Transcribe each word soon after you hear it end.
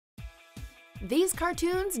These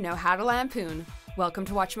cartoons know how to lampoon. Welcome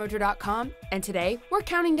to WatchMojo.com, and today we're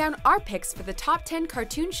counting down our picks for the top 10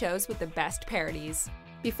 cartoon shows with the best parodies.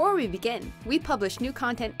 Before we begin, we publish new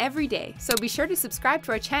content every day, so be sure to subscribe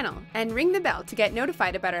to our channel and ring the bell to get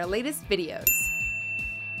notified about our latest videos.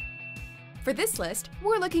 For this list,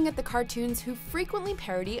 we're looking at the cartoons who frequently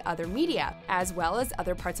parody other media, as well as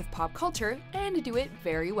other parts of pop culture, and do it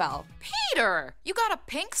very well. Peter, you got a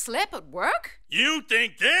pink slip at work? You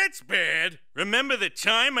think that's bad? Remember the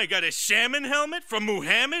time I got a salmon helmet from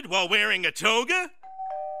Muhammad while wearing a toga?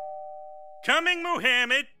 Coming,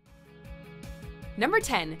 Muhammad! Number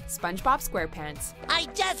 10. SpongeBob SquarePants. I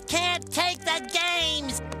just can't take the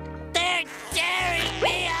games! They're tearing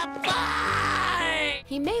me apart!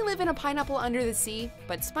 He may live in a pineapple under the sea,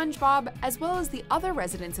 but SpongeBob, as well as the other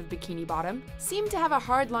residents of Bikini Bottom, seem to have a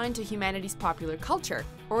hard line to humanity's popular culture,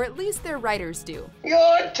 or at least their writers do.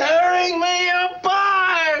 You're tearing me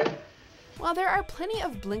apart! While there are plenty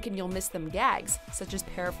of blink and you'll miss them gags, such as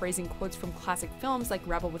paraphrasing quotes from classic films like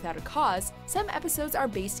Rebel Without a Cause, some episodes are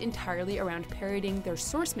based entirely around parodying their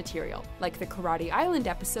source material, like the Karate Island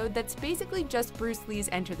episode that's basically just Bruce Lee's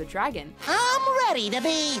Enter the Dragon. I'm ready to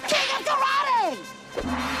be King of Karate!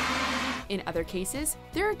 In other cases,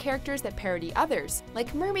 there are characters that parody others,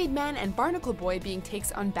 like Mermaid Man and Barnacle Boy being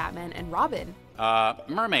takes on Batman and Robin.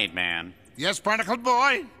 Mermaid Man. Yes, Barnacle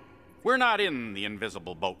Boy? We're not in the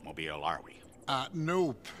invisible boatmobile, are we?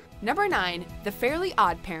 Nope. Number 9. The Fairly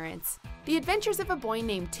OddParents. The adventures of a boy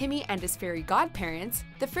named Timmy and his fairy godparents,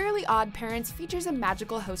 The Fairly OddParents features a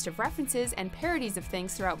magical host of references and parodies of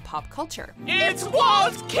things throughout pop culture. It's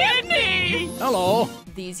Walt's kidney! Hello.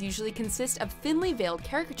 These usually consist of thinly veiled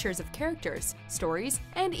caricatures of characters, stories,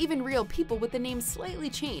 and even real people with the names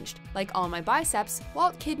slightly changed, like All My Biceps,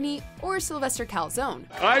 Walt Kidney, or Sylvester Calzone.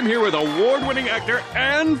 I'm here with award-winning actor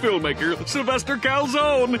and filmmaker Sylvester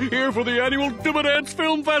Calzone, here for the annual Dance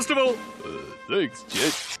Film Festival. Thanks,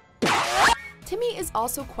 Jet. Timmy is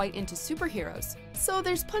also quite into superheroes, so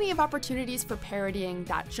there's plenty of opportunities for parodying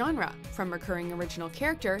that genre, from recurring original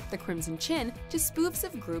character, the Crimson Chin, to spoofs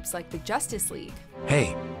of groups like the Justice League.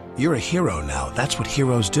 Hey, you're a hero now. That's what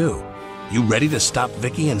heroes do. You ready to stop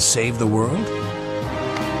Vicky and save the world?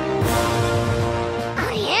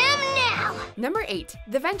 I am now! Number 8.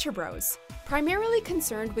 The Venture Bros. Primarily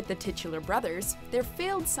concerned with the titular brothers, their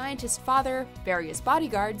failed scientist father, various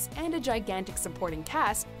bodyguards, and a gigantic supporting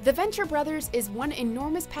cast, the Venture Brothers is one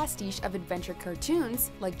enormous pastiche of adventure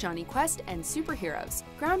cartoons like Johnny Quest and superheroes,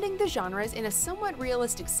 grounding the genres in a somewhat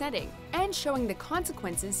realistic setting, and showing the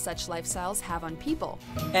consequences such lifestyles have on people.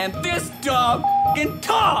 And this dog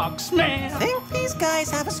talks, man! Think these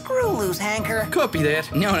guys have a screw loose hanker? Could be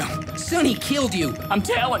that. No. Sonny killed you. I'm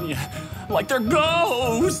telling you. Like they're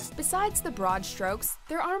ghosts! Besides the broad strokes,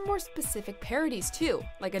 there are more specific parodies too,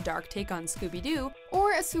 like a dark take on Scooby-Doo,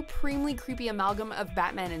 or a supremely creepy amalgam of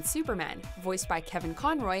Batman and Superman, voiced by Kevin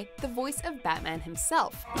Conroy, the voice of Batman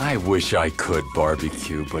himself. I wish I could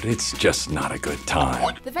barbecue, but it's just not a good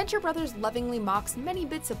time. The Venture Brothers lovingly mocks many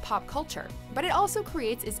bits of pop culture, but it also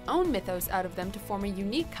creates its own mythos out of them to form a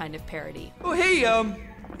unique kind of parody. Oh, hey,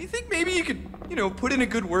 you think maybe you could, put in a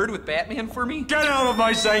good word with Batman for me? Get out of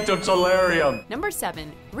my sanctum solarium! Number 7.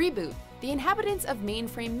 ReBoot. The inhabitants of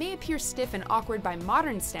Mainframe may appear stiff and awkward by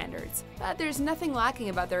modern standards, but there's nothing lacking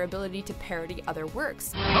about their ability to parody other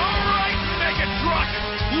works. Alright,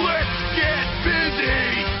 Megatron! Let's get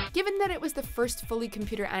busy! Given that it was the first fully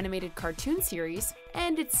computer-animated cartoon series,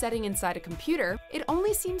 and its setting inside a computer, it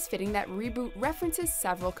only seems fitting that ReBoot references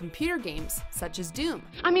several computer games, such as Doom.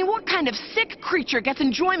 I mean, what kind of sick creature gets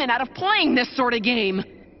enjoyment out of playing this sort of game?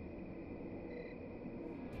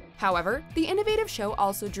 However, the innovative show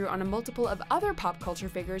also drew on a multiple of other pop culture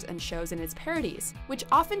figures and shows in its parodies, which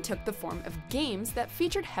often took the form of games that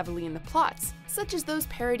featured heavily in the plots, such as those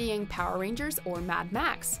parodying Power Rangers or Mad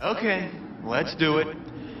Max. Okay, let's do it.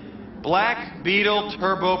 Black Beetle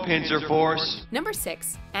Turbo Pincer Force. Number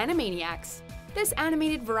 6. Animaniacs. This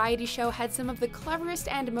animated variety show had some of the cleverest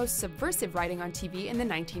and most subversive writing on TV in the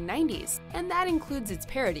 1990s, and that includes its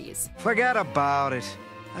parodies. Forget about it.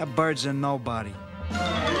 That bird's a nobody.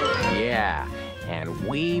 Yeah, and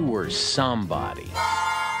we were somebody.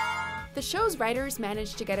 The show's writers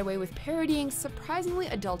managed to get away with parodying surprisingly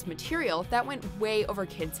adult material that went way over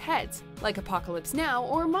kids' heads, like Apocalypse Now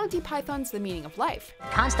or Monty Python's The Meaning of Life.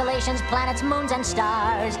 Constellations, planets, moons, and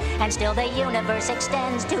stars, and still the universe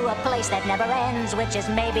extends to a place that never ends, which is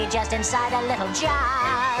maybe just inside a little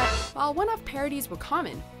jar. While one-off parodies were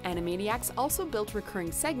common, Animaniacs also built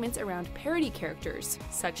recurring segments around parody characters,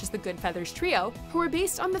 such as the Goodfeathers Trio, who were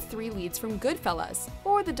based on the three leads from Goodfellas,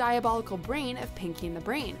 or the diabolical brain of Pinky and the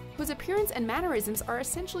Brain, whose appearance and mannerisms are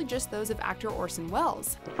essentially just those of actor Orson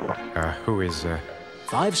Welles. Who is,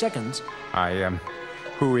 5 seconds.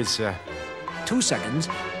 Who is, 2 seconds.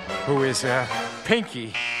 Who is,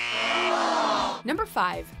 Pinky? Number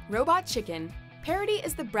 5. Robot Chicken. Parody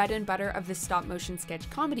is the bread and butter of the stop-motion sketch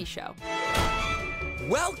comedy show.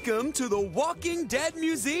 Welcome to the Walking Dead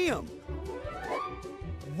Museum!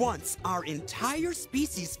 Once, our entire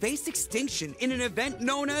species faced extinction in an event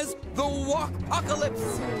known as the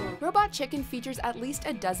Walkpocalypse. Robot Chicken features at least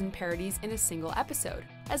a dozen parodies in a single episode,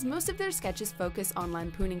 as most of their sketches focus on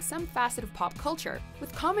lampooning some facet of pop culture,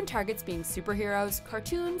 with common targets being superheroes,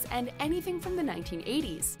 cartoons, and anything from the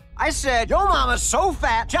 1980s. I said, your mama's so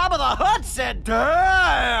fat, Jabba the Hutt said,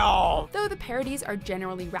 damn! Though the parodies are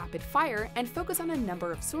generally rapid fire and focus on a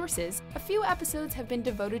number of sources, a few episodes have been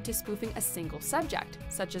devoted to spoofing a single subject,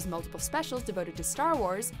 such as multiple specials devoted to Star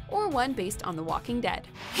Wars, or one based on The Walking Dead.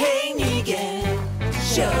 Hey Negan,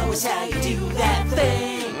 show us how you do that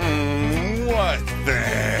thing. What thing?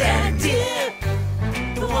 That dip,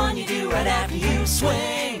 the one you do right after you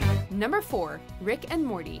swing. Number 4. Rick and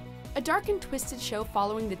Morty. A dark and twisted show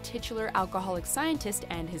following the titular alcoholic scientist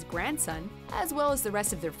and his grandson, as well as the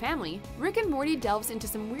rest of their family. Rick and Morty delves into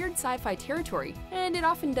some weird sci-fi territory, and it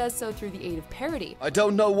often does so through the aid of parody. I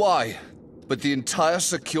don't know why, but the entire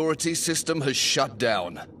security system has shut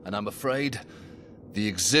down, and I'm afraid the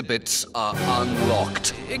exhibits are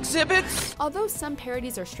unlocked. Exhibits? Although some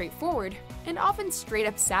parodies are straightforward, and often straight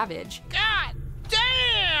up savage. God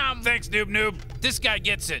damn! Thanks, Noob Noob. This guy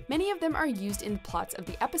gets it. Many of them are used in plots of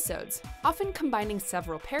the episodes, often combining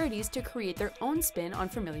several parodies to create their own spin on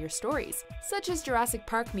familiar stories, such as Jurassic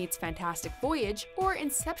Park meets Fantastic Voyage, or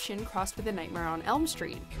Inception crossed with A Nightmare on Elm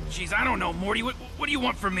Street. Jeez, I don't know, Morty. What do you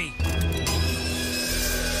want from me?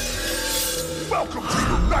 Welcome to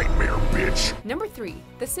your nightmare, bitch! Number 3.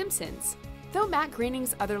 The Simpsons. Though Matt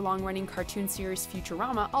Groening's other long-running cartoon series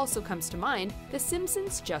Futurama also comes to mind, The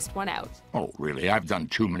Simpsons just won out. Oh, really? I've done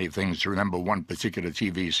too many things to remember one particular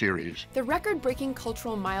TV series. The record-breaking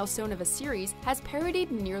cultural milestone of a series has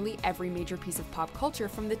parodied nearly every major piece of pop culture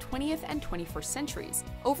from the 20th and 21st centuries,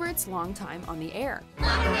 over its long time on the air.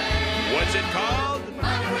 What's it called?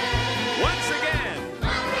 Once again!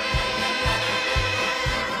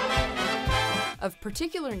 Of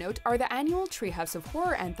particular note are the annual Treehouse of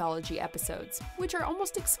Horror anthology episodes, which are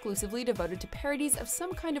almost exclusively devoted to parodies of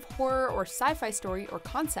some kind of horror or sci-fi story or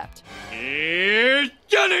concept. Here's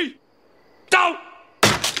Johnny! Don't!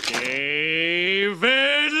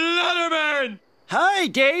 David Letterman! Hi,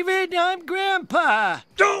 David. I'm Grandpa.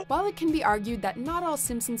 While it can be argued that not all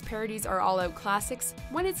Simpsons parodies are all-out classics,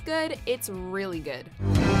 when it's good, it's really good.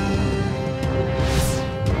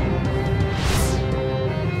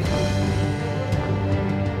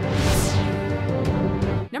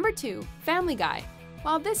 Number 2. Family Guy.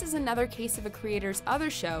 While this is another case of a creator's other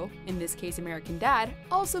show, in this case American Dad,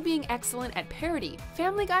 also being excellent at parody,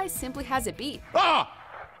 Family Guy simply has it beat. Ah!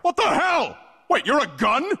 What the hell? Wait, you're a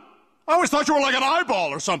gun? I always thought you were like an eyeball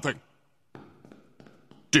or something.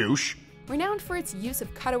 Douche. Renowned for its use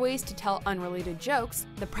of cutaways to tell unrelated jokes,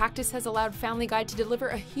 the practice has allowed Family Guy to deliver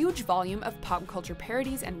a huge volume of pop culture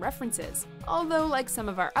parodies and references. Although, like some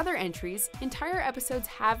of our other entries, entire episodes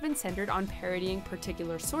have been centered on parodying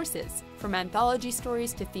particular sources, from anthology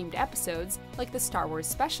stories to themed episodes, like the Star Wars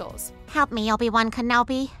specials. Help me, Obi-Wan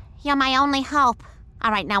Kenobi. You're my only hope.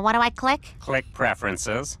 All right, now what do I click? Click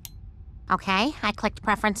Preferences. Okay, I clicked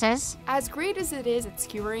Preferences. As great as it is at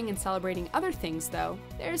skewering and celebrating other things, though,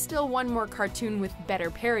 there's still one more cartoon with better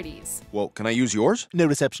parodies. Well, can I use yours? No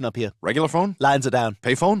reception up here. Regular phone? Lines are down.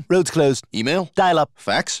 Payphone? Roads closed. Email? Dial up.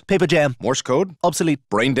 Fax? Paper jam. Morse code? Obsolete.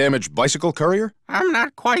 Brain damaged bicycle courier? I'm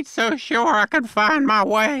not quite so sure I can find my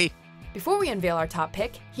way. Before we unveil our top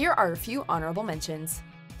pick, here are a few honorable mentions.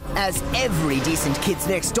 As every decent Kids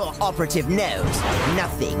Next Door operative knows,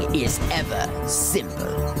 nothing is ever simple.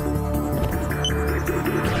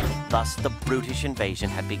 Thus the brutish invasion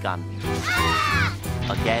had begun.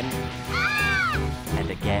 Again, and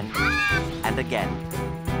again, and again.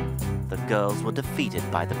 The girls were defeated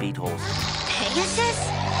by the beat horse. Pegasus?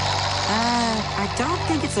 I don't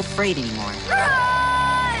think it's afraid anymore.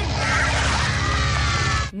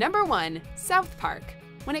 Number 1. South Park.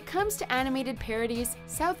 When it comes to animated parodies,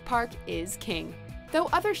 South Park is king. Though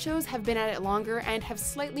other shows have been at it longer and have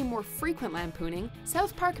slightly more frequent lampooning,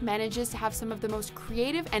 South Park manages to have some of the most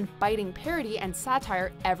creative and biting parody and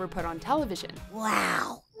satire ever put on television.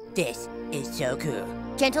 Wow, this is so cool.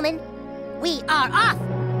 Gentlemen, we are off!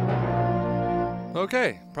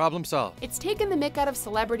 Okay, problem solved. It's taken the mick out of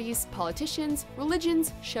celebrities, politicians,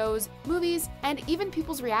 religions, shows, movies, and even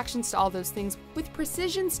people's reactions to all those things with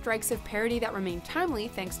precision strikes of parody that remain timely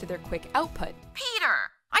thanks to their quick output. Peter,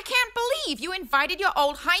 I can't believe you invited your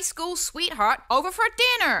old high school sweetheart over for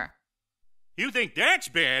dinner. You think that's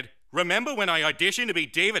bad? Remember when I auditioned to be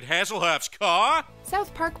David Hasselhoff's car?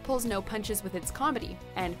 South Park pulls no punches with its comedy,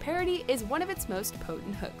 and parody is one of its most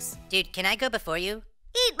potent hooks. Dude, can I go before you?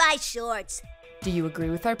 Eat my shorts. Do you agree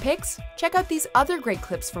with our picks? Check out these other great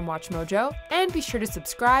clips from WatchMojo, and be sure to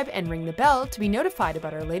subscribe and ring the bell to be notified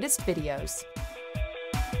about our latest videos.